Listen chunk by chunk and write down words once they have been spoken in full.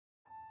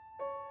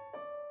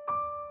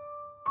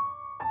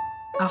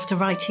After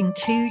writing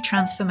 2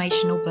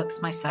 transformational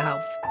books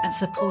myself and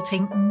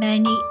supporting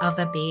many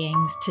other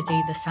beings to do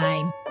the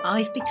same,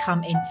 I've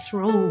become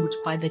enthralled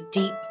by the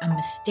deep and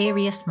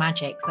mysterious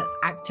magic that's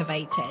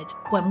activated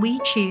when we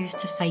choose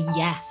to say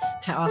yes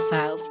to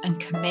ourselves and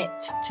commit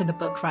to the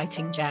book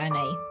writing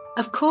journey.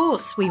 Of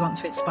course, we want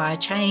to inspire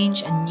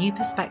change and new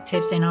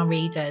perspectives in our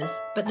readers,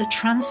 but the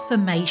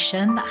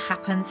transformation that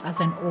happens as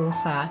an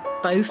author,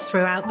 both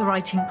throughout the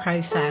writing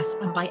process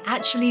and by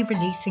actually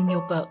releasing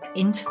your book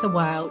into the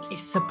world,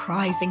 is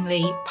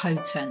surprisingly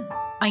potent.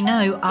 I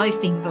know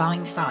I've been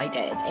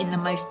blindsided in the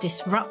most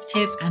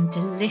disruptive and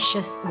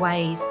delicious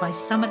ways by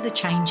some of the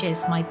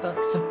changes my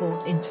books have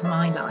brought into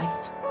my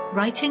life.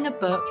 Writing a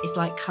book is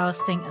like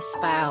casting a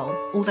spell.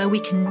 Although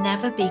we can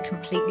never be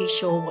completely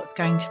sure what's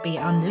going to be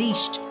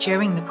unleashed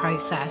during the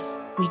process,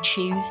 we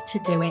choose to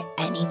do it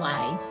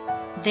anyway.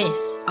 This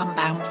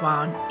Unbound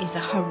one is a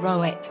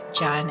heroic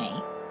journey.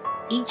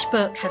 Each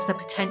book has the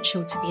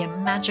potential to be a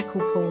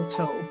magical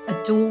portal,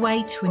 a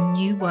doorway to a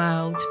new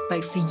world,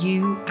 both for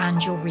you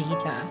and your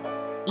reader.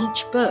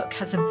 Each book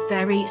has a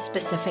very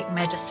specific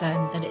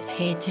medicine that it's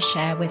here to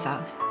share with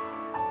us.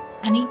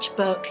 And each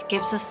book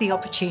gives us the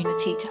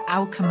opportunity to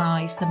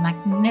alchemize the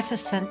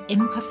magnificent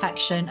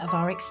imperfection of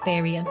our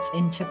experience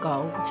into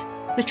gold.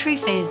 The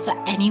truth is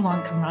that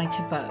anyone can write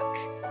a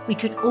book. We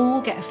could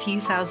all get a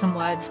few thousand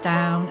words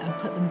down and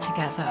put them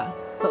together.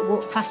 But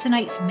what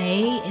fascinates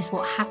me is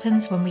what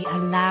happens when we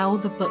allow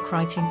the book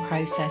writing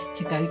process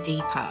to go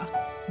deeper.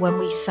 When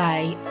we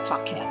say,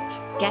 fuck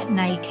it, get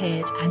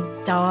naked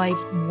and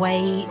dive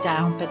way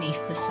down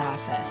beneath the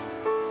surface.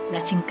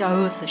 Letting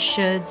go of the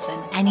shoulds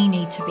and any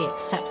need to be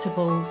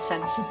acceptable,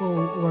 sensible,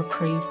 or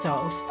approved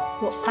of.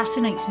 What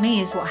fascinates me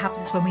is what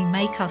happens when we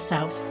make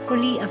ourselves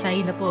fully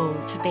available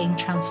to being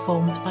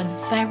transformed by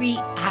the very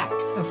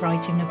act of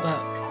writing a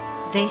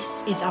book.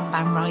 This is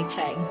Unbound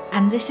Writing,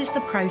 and this is the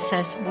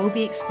process we'll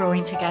be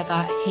exploring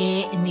together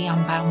here in the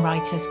Unbound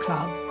Writers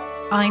Club.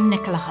 I'm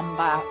Nicola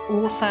Humber,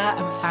 author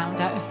and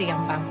founder of the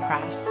Unbound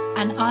Press,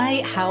 and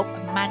I help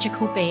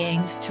magical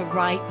beings to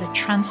write the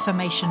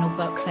transformational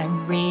book they're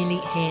really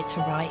here to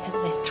write at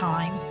this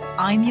time.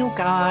 I'm your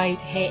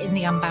guide here in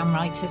the Unbound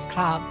Writers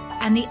Club,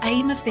 and the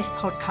aim of this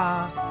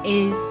podcast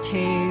is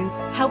to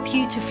help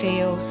you to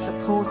feel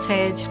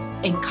supported,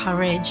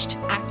 encouraged,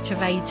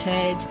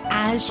 activated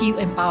as you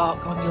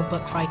embark on your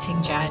book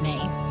writing journey.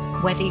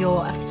 Whether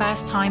you're a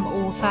first-time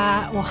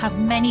author or have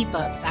many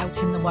books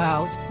out in the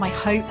world, my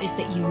hope is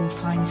that you will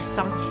find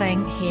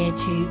something here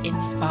to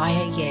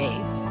inspire you.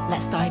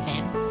 Let's dive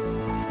in.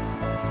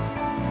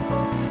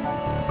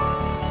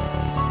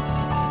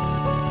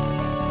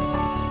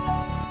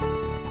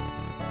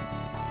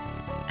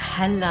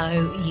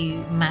 Hello,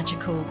 you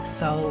magical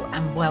soul,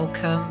 and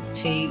welcome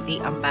to the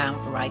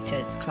Unbound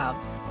Writers Club.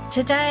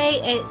 Today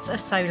it's a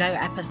solo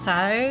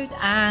episode,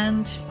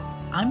 and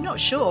I'm not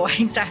sure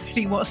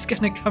exactly what's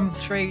going to come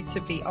through, to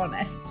be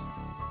honest.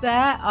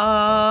 There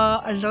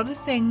are a lot of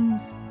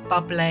things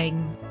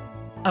bubbling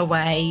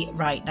away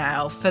right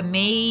now for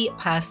me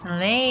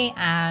personally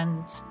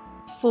and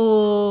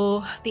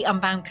for the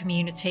Unbound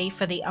community,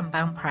 for the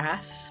Unbound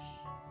Press.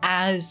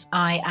 As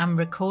I am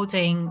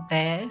recording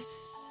this,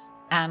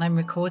 and I'm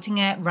recording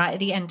it right at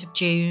the end of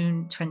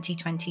June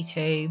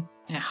 2022,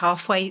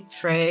 halfway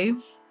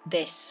through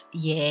this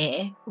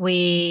year,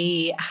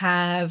 we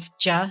have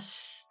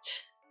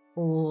just,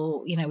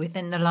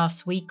 within the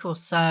last week or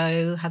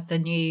so, had the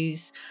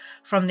news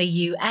from the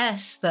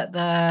US that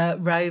the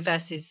Roe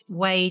versus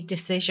Wade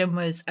decision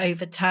was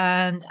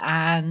overturned,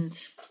 and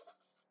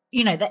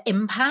the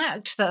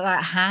impact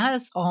that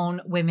has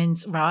on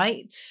women's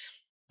rights.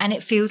 And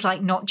it feels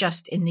like not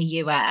just in the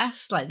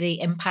US, like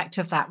the impact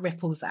of that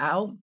ripples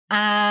out.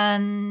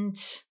 And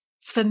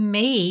for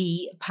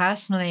me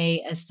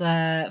personally, as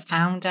the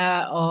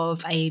founder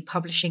of a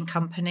publishing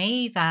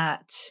company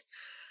that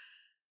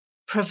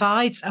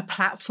provides a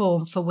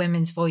platform for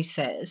women's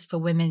voices, for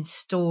women's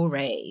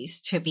stories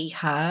to be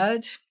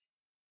heard,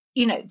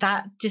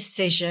 that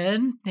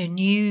decision, the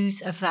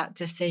news of that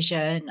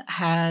decision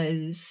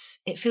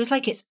it feels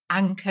like it's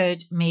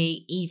anchored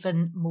me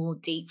even more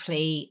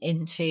deeply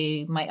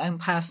into my own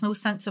personal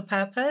sense of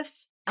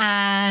purpose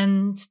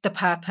and the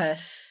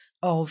purpose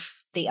of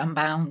the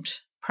Unbound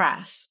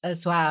Press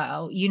as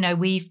well.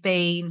 We've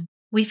been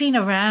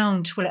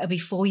around, it'll be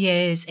 4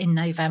 years in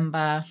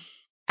November,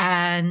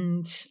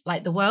 and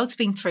the world's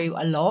been through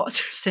a lot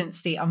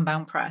since the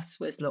Unbound Press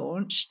was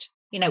launched.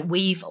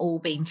 We've all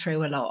been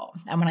through a lot.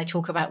 And when I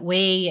talk about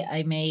we,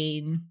 I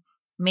mean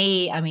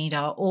me, I mean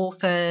our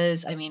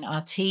authors, I mean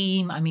our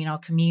team, I mean our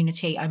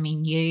community, I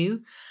mean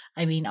you,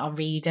 I mean our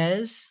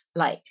readers.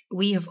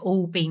 We have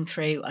all been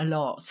through a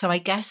lot. So I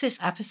guess this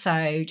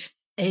episode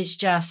is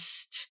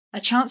just a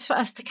chance for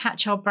us to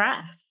catch our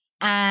breath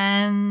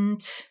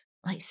and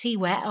see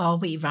where are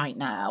we right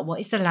now? What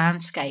is the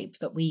landscape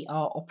that we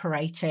are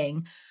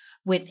operating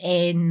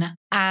within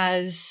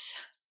as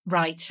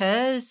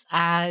writers,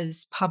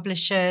 as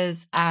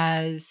publishers,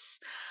 as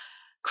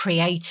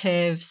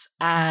creatives,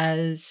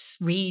 as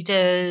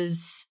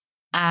readers,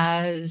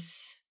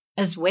 as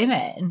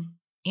women?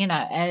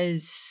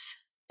 as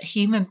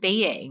human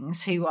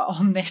beings who are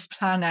on this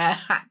planet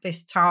at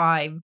this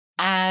time.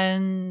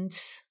 And,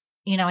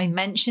 I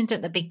mentioned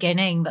at the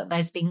beginning that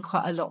there's been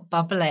quite a lot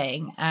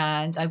bubbling,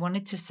 and I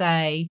wanted to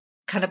say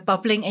kind of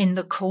bubbling in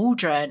the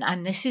cauldron.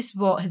 And this is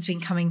what has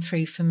been coming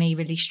through for me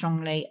really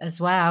strongly as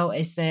well,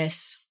 is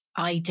this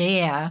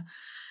idea,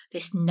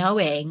 this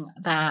knowing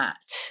that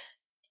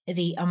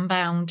the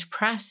Unbound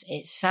Press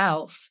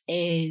itself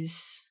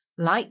is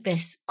like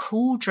this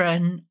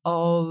cauldron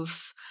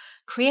of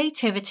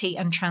creativity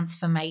and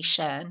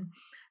transformation.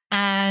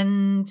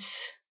 And,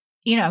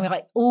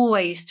 I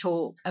always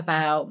talk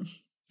about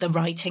the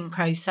writing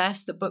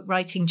process, the book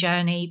writing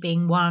journey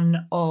being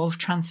one of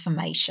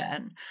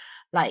transformation.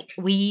 Like,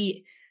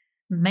 we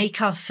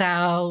make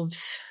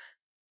ourselves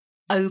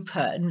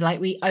open, like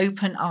we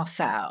open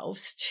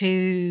ourselves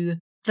to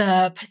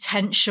the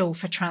potential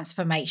for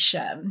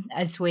transformation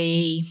as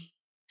we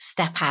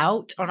step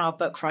out on our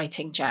book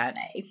writing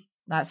journey.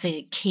 That's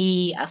a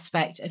key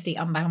aspect of the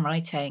Unbound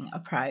Writing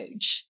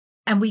approach.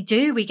 And we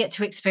get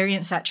to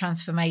experience that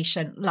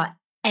transformation like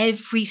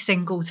every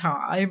single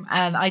time.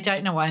 And I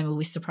don't know why I'm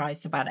always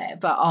surprised about it,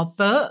 but our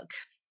book,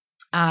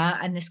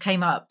 and this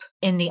came up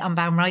in the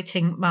Unbound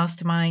Writing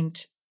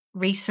Mastermind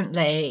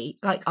recently,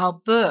 like our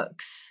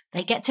books,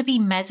 they get to be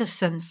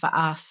medicine for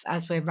us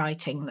as we're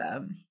writing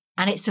them.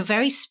 And it's a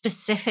very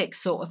specific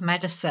sort of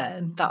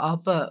medicine that our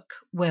book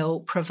will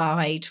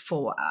provide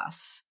for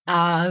us.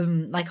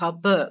 Like our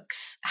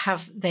books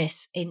have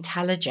this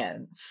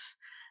intelligence,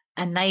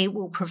 and they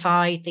will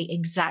provide the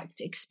exact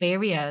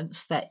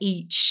experience that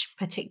each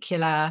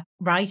particular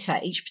writer,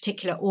 each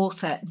particular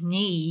author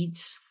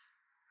needs,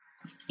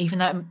 even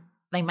though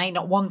they may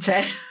not want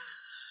it,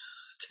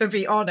 to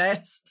be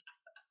honest.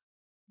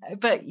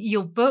 But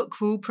your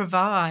book will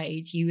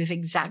provide you with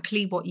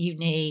exactly what you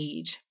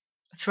need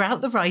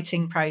throughout the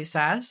writing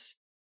process,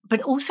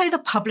 but also the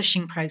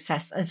publishing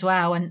process as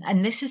well.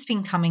 And this has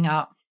been coming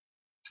up,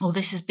 or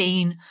this has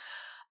been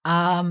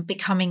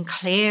becoming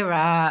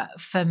clearer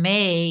for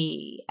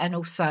me, and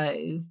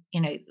also,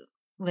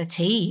 the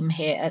team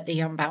here at the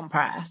Unbound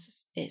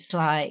Press. It's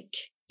like,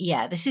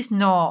 this is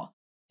not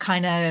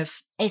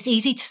it's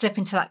easy to slip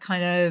into that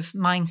kind of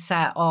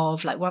mindset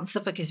of like, once the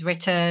book is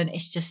written,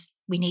 it's just,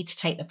 we need to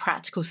take the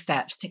practical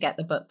steps to get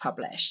the book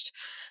published.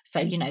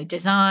 So,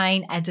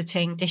 design,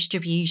 editing,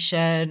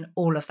 distribution,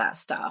 all of that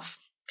stuff,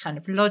 kind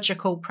of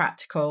logical,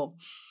 practical.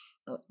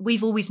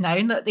 We've always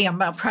known that the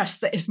Unbound Press,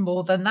 that is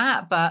more than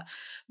that. But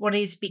what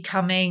is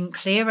becoming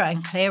clearer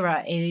and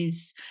clearer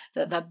is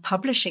that the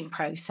publishing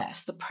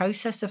process, the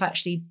process of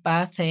actually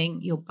birthing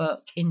your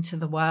book into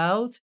the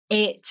world,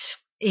 it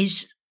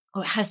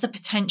has the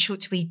potential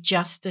to be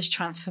just as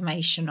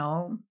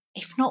transformational,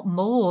 if not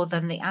more,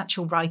 than the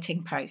actual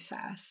writing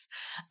process.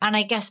 And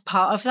I guess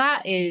part of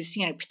that is,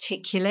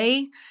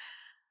 particularly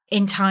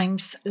in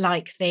times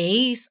like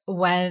these,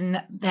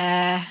 when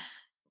there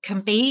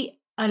can be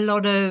a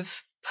lot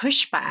of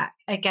pushback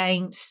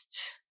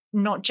against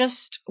not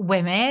just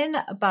women,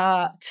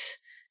 but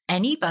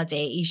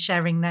anybody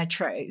sharing their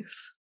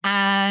truth.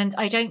 And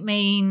I don't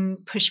mean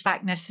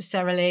pushback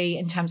necessarily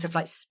in terms of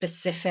like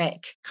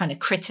specific kind of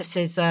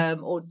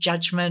criticism or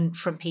judgment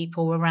from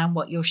people around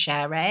what you're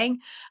sharing.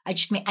 I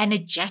just mean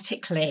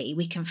energetically,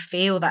 we can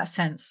feel that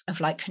sense of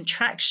like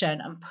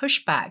contraction and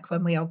pushback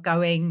when we are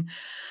going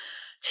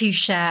to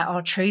share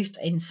our truth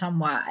in some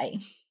way,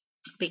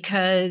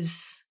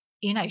 because,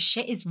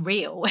 shit is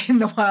real in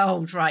the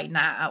world right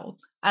now.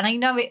 And I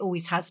know it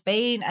always has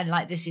been, and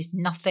like, this is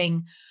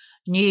nothing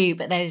new,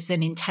 but there's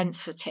an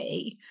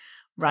intensity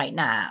right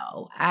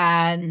now,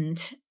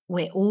 and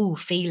we're all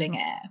feeling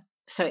it.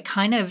 So it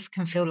kind of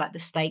can feel like the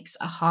stakes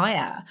are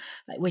higher.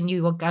 Like when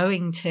you are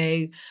going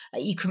to,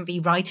 like, you can be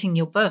writing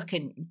your book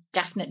and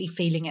definitely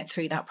feeling it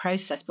through that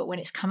process. But when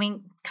it's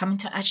coming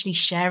to actually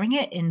sharing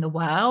it in the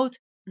world,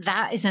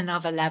 that is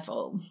another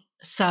level.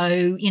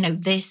 So,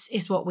 this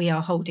is what we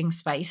are holding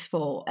space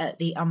for at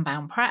the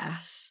Unbound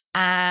Press.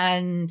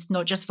 And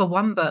not just for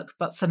one book,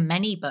 but for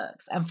many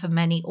books and for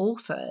many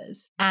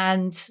authors.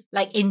 And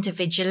like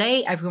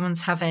individually,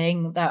 everyone's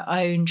having their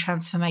own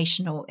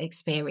transformational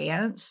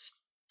experience,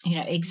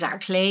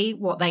 exactly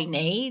what they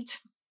need,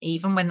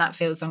 even when that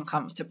feels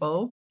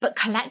uncomfortable. But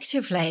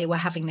collectively, we're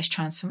having this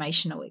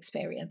transformational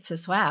experience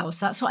as well.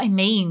 So that's what I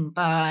mean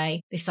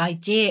by this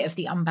idea of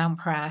the Unbound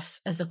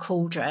Press as a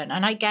cauldron.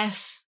 And I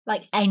guess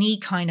like any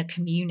kind of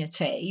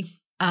community,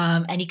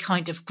 any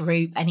kind of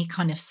group, any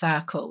kind of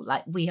circle,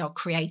 like we are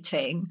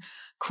creating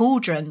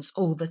cauldrons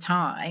all the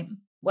time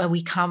where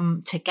we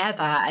come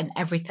together and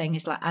everything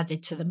is like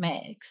added to the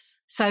mix.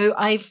 So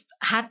I've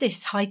had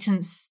this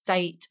heightened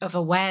state of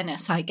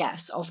awareness, I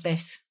guess, of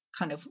this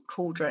kind of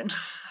cauldron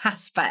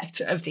aspect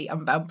of the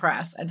Unbound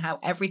Press and how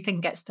everything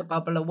gets to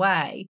bubble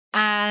away.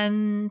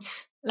 And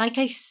like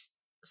I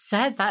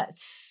said,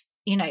 that's,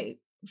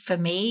 for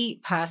me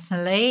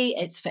personally,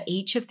 it's for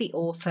each of the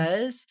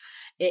authors,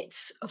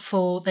 it's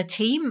for the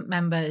team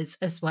members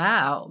as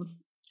well,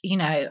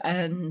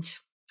 and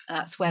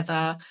that's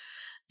whether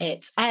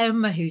it's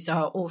Em, who's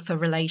our author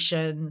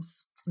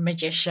relations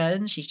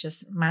magician. She's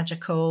just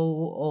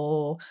magical,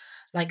 or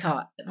like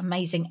our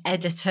amazing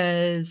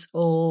editors,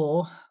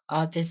 or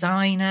our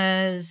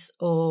designers,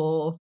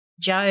 or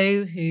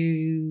Joe,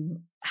 who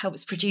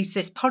helps produce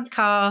this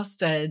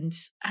podcast and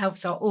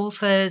helps our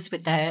authors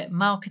with their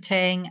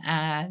marketing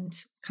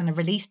and kind of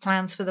release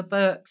plans for the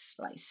books,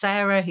 like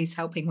Sarah, who's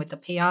helping with the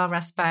PR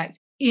aspect.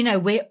 You know,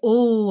 we're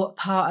all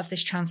part of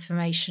this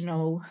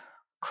transformational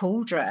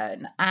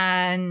cauldron.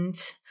 And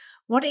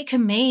what it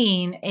can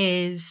mean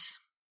is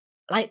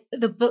like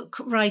the book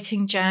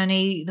writing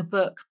journey, the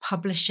book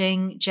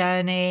publishing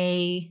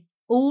journey,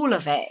 all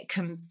of it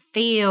can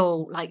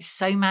feel like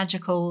so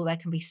magical. There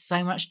can be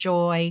so much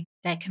joy.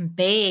 There can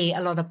be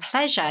a lot of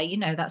pleasure. You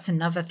know, that's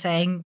another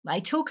thing I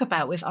talk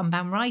about with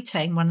Unbound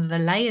Writing. One of the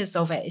layers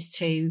of it is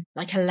to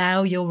like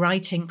allow your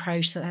writing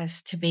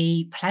process to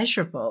be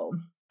pleasurable.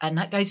 And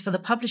that goes for the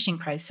publishing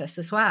process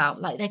as well.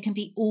 Like there can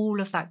be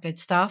all of that good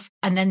stuff.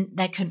 And then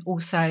there can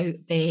also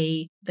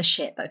be the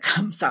shit that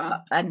comes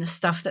up and the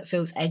stuff that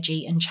feels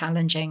edgy and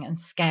challenging and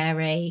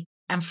scary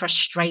and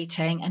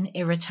frustrating and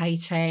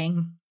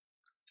irritating.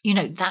 You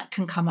know, that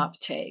can come up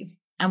too.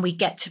 And we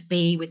get to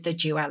be with the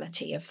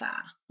duality of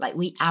that. Like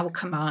we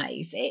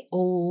alchemize it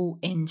all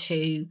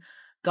into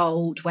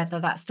gold, whether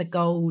that's the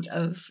gold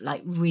of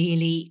like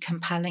really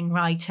compelling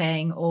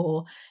writing,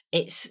 or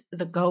it's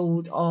the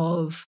gold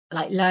of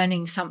like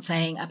learning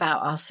something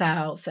about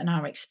ourselves and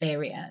our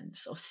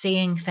experience, or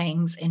seeing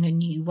things in a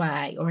new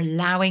way, or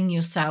allowing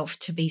yourself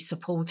to be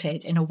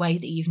supported in a way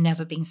that you've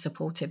never been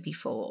supported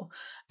before,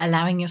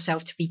 allowing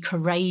yourself to be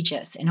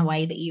courageous in a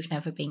way that you've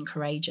never been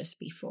courageous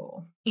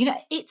before. You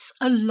know, it's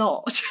a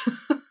lot.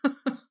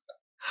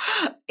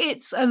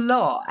 It's a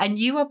lot. And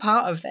you are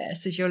part of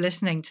this as you're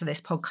listening to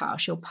this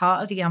podcast. You're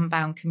part of the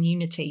Unbound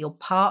community. You're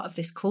part of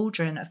this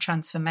cauldron of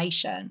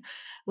transformation.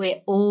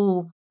 We're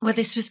all, well,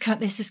 this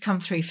has come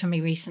through for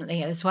me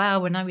recently as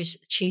well. When I was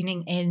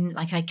tuning in,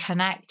 like I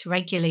connect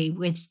regularly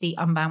with the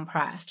Unbound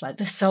Press, like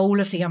the soul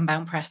of the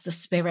Unbound Press, the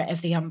spirit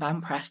of the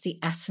Unbound Press, the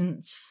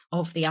essence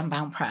of the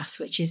Unbound Press,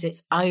 which is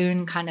its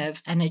own kind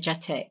of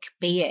energetic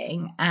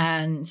being.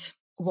 And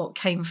what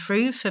came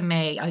through for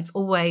me, I've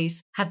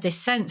always had this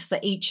sense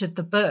that each of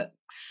the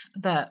books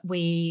that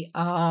we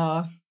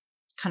are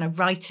kind of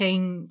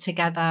writing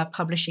together,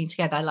 publishing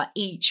together, like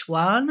each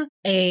one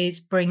is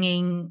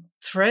bringing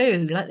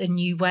through like the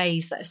new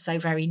ways that are so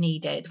very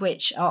needed,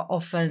 which are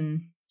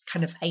often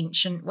kind of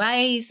ancient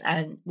ways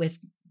and with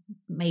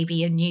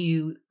maybe a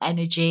new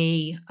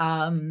energy,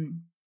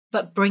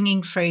 but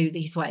bringing through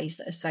these ways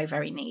that are so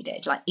very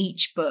needed. Like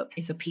each book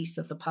is a piece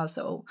of the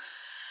puzzle.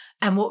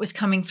 And what was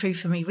coming through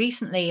for me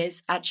recently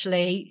is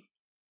actually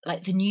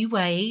like the new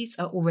ways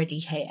are already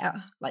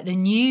here. Like the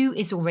new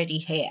is already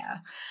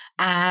here.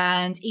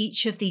 And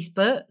each of these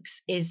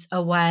books is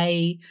a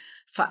way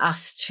for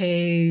us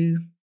to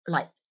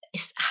like,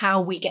 it's how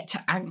we get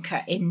to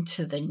anchor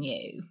into the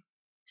new.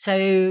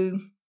 So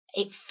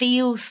it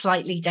feels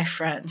slightly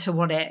different to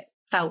what it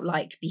felt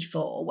like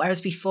before. Whereas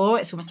before,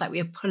 it's almost like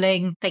we were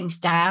pulling things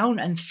down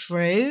and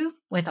through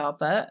with our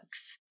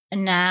books.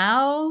 And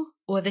now,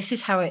 well, this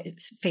is how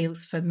it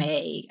feels for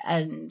me.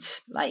 And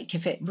like,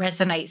 if it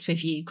resonates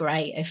with you,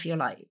 great. If you're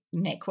like,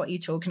 Nick, what are you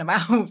talking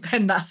about?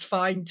 Then that's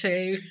fine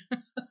too.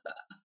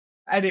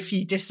 And if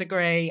you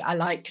disagree, I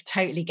like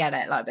totally get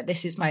it. Like, but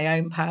this is my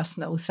own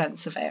personal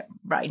sense of it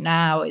right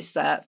now is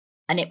that,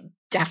 and it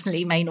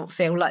definitely may not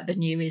feel like the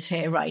new is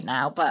here right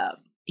now, but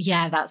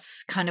yeah,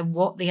 that's kind of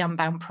what the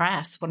Unbound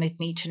Press wanted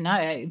me to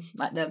know.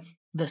 Like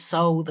the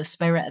soul, the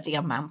spirit of the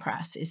Unbound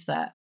Press is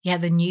that, yeah,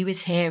 the new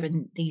is here,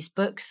 and these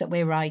books that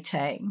we're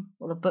writing,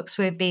 or the books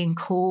we're being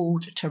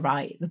called to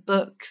write, the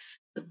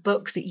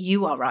book that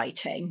you are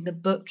writing, the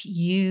book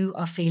you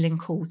are feeling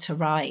called to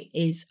write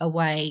is a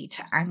way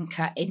to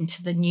anchor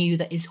into the new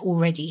that is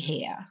already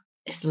here.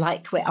 It's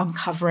like we're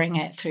uncovering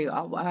it through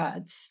our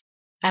words.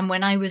 And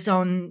when I was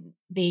on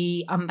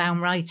the Unbound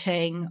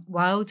Writing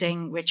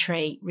Wilding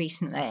retreat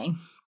recently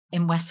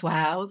in West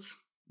Wales,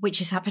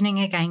 which is happening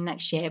again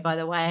next year, by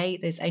the way.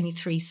 There's only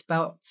 3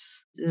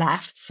 spots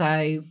left.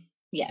 So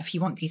yeah, if you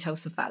want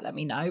details of that, let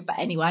me know. But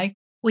anyway,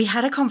 we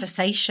had a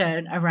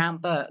conversation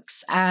around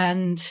books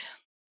and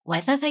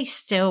whether they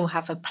still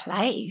have a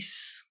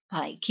place.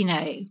 Like, you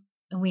know,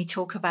 and we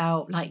talk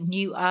about like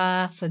New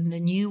Earth and the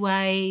new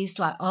ways,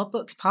 like our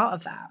book's part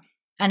of that.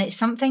 And it's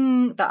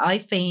something that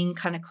I've been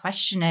kind of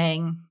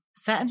questioning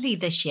certainly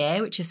this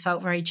year, which has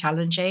felt very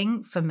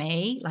challenging for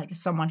me, like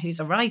as someone who's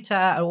a writer,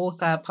 an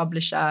author,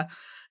 publisher.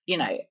 You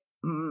know,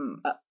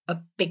 a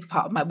big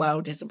part of my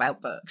world is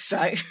about books.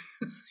 So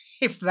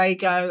if they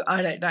go,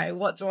 I don't know,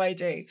 what do I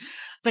do?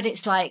 But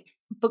it's like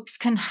books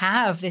can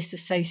have this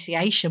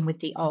association with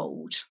the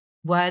old.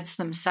 Words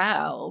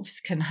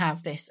themselves can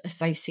have this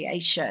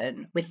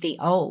association with the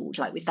old,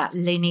 like with that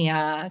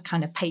linear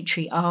kind of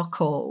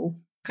patriarchal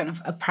kind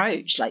of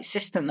approach, like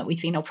system that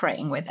we've been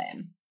operating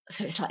within.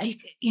 So it's like,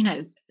 you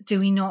know, do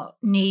we not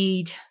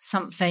need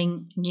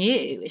something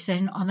new?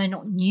 Are there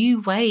not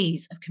new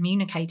ways of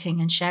communicating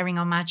and sharing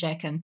our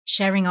magic and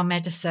sharing our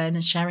medicine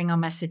and sharing our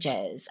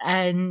messages?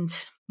 And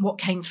what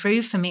came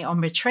through for me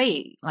on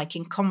retreat, like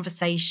in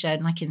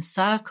conversation, like in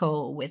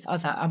circle with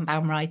other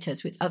Unbound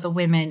writers, with other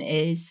women,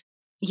 is,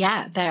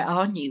 yeah, there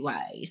are new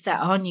ways. There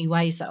are new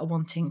ways that are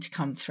wanting to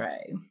come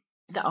through.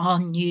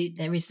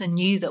 There is the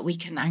new that we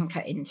can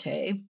anchor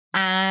into.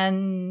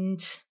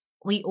 And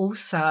we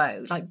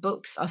also, like,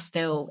 books are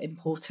still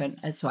important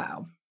as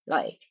well.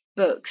 Like,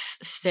 books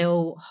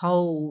still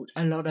hold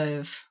a lot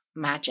of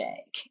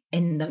magic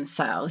in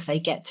themselves. They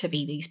get to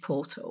be these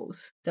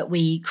portals that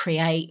we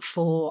create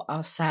for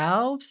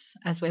ourselves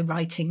as we're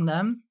writing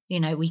them.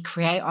 We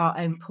create our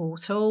own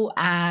portal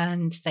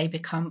and they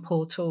become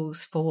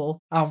portals for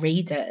our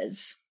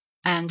readers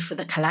and for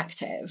the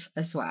collective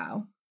as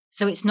well.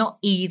 So it's not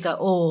either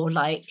or,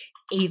 like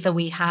either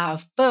we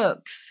have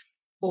books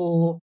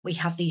or we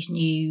have these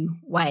new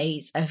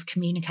ways of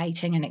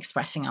communicating and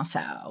expressing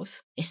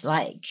ourselves. It's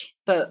like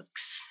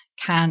books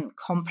can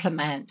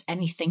complement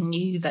anything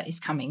new that is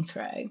coming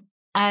through.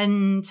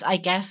 And I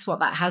guess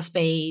what that has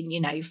been,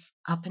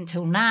 up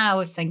until now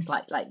is things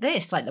like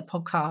this, like the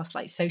podcast,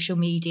 like social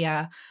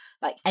media,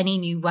 like any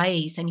new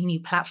ways, any new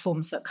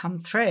platforms that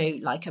come through,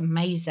 like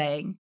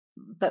amazing.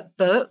 But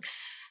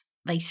books,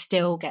 they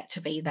still get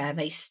to be there.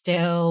 They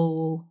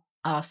still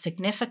are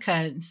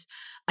significant.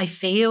 I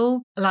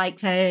feel like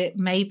there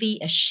may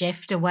be a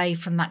shift away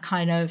from that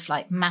kind of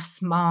like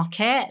mass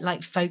market,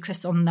 like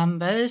focus on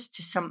numbers,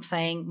 to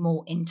something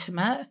more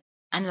intimate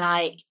and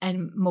like a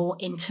more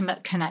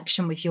intimate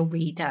connection with your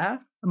reader,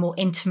 a more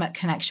intimate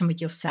connection with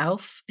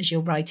yourself as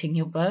you're writing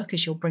your book,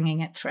 as you're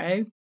bringing it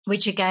through,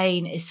 which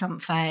again is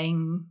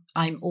something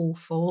I'm all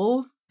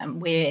for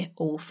and we're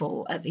all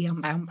for at the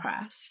Unbound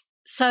Press.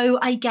 So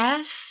I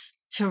guess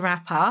to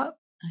wrap up,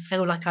 I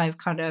feel like I've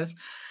kind of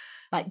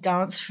like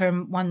dance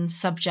from one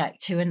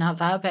subject to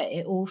another, but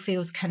it all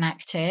feels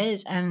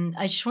connected. And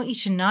I just want you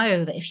to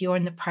know that if you're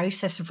in the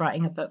process of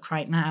writing a book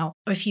right now,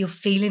 or if you're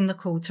feeling the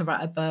call to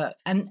write a book,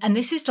 and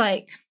this is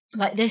like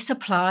this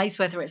applies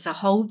whether it's a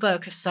whole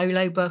book, a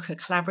solo book, a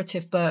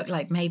collaborative book,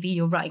 like maybe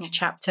you're writing a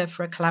chapter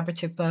for a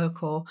collaborative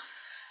book, or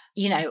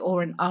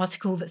or an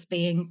article that's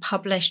being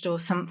published or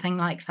something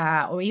like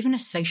that, or even a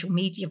social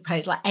media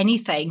post, like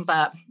anything.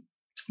 But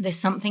there's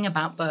something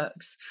about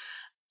books,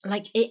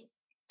 like it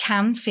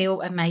can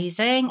feel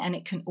amazing and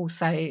it can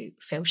also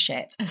feel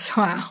shit as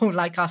well.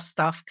 Like our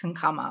stuff can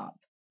come up,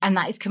 and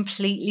that is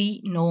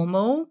completely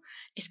normal.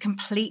 It's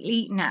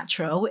completely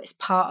natural. It's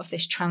part of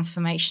this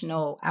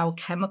transformational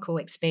alchemical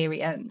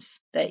experience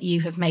that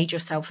you have made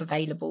yourself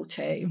available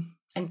to,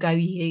 and go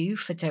you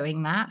for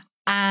doing that.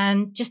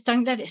 And just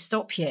don't let it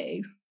stop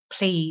you,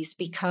 please,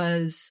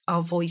 because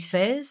our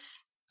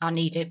voices are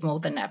needed more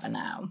than ever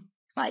now.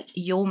 Like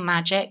your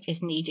magic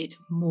is needed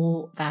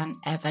more than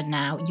ever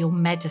now. Your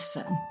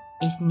medicine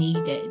is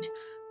needed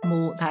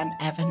more than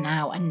ever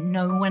now. And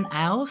no one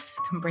else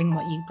can bring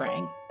what you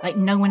bring. Like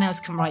no one else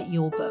can write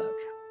your book.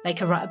 They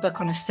can write a book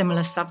on a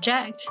similar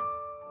subject,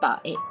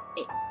 but it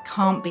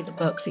can't be the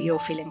book that you're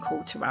feeling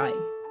called to write.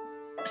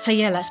 So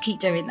yeah, let's keep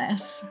doing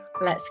this.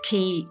 Let's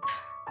keep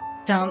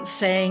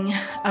dancing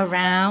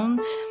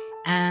around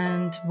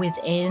and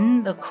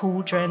within the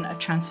cauldron of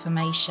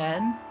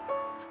transformation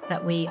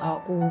that we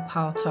are all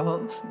part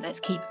of. Let's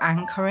keep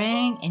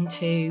anchoring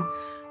into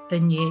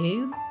the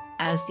new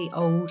as the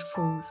old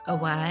falls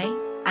away.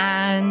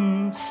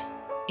 And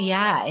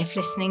yeah, if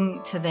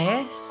listening to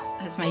this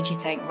has made you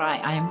think,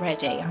 right, I am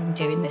ready, I'm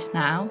doing this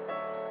now,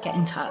 get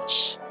in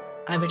touch.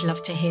 I would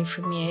love to hear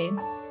from you.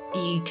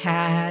 You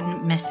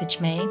can message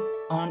me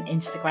on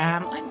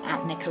Instagram. I'm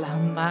at Nicola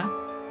Humber.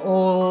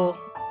 Or,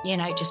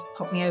 just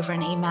pop me over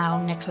an email,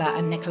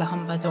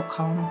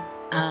 nicola@nicolahumber.com,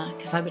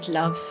 because I would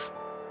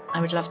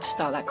love to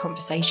start that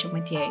conversation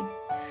with you.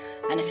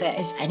 And if there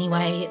is any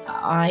way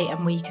that I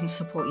and we can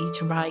support you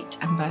to write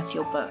and birth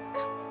your book,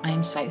 I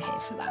am so here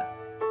for that.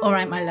 All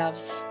right, my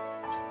loves.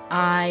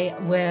 I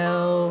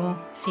will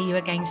see you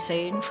again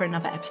soon for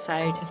another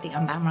episode of the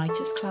Unbound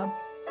Writers Club.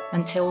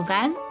 Until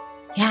then,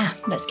 yeah,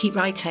 let's keep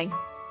writing.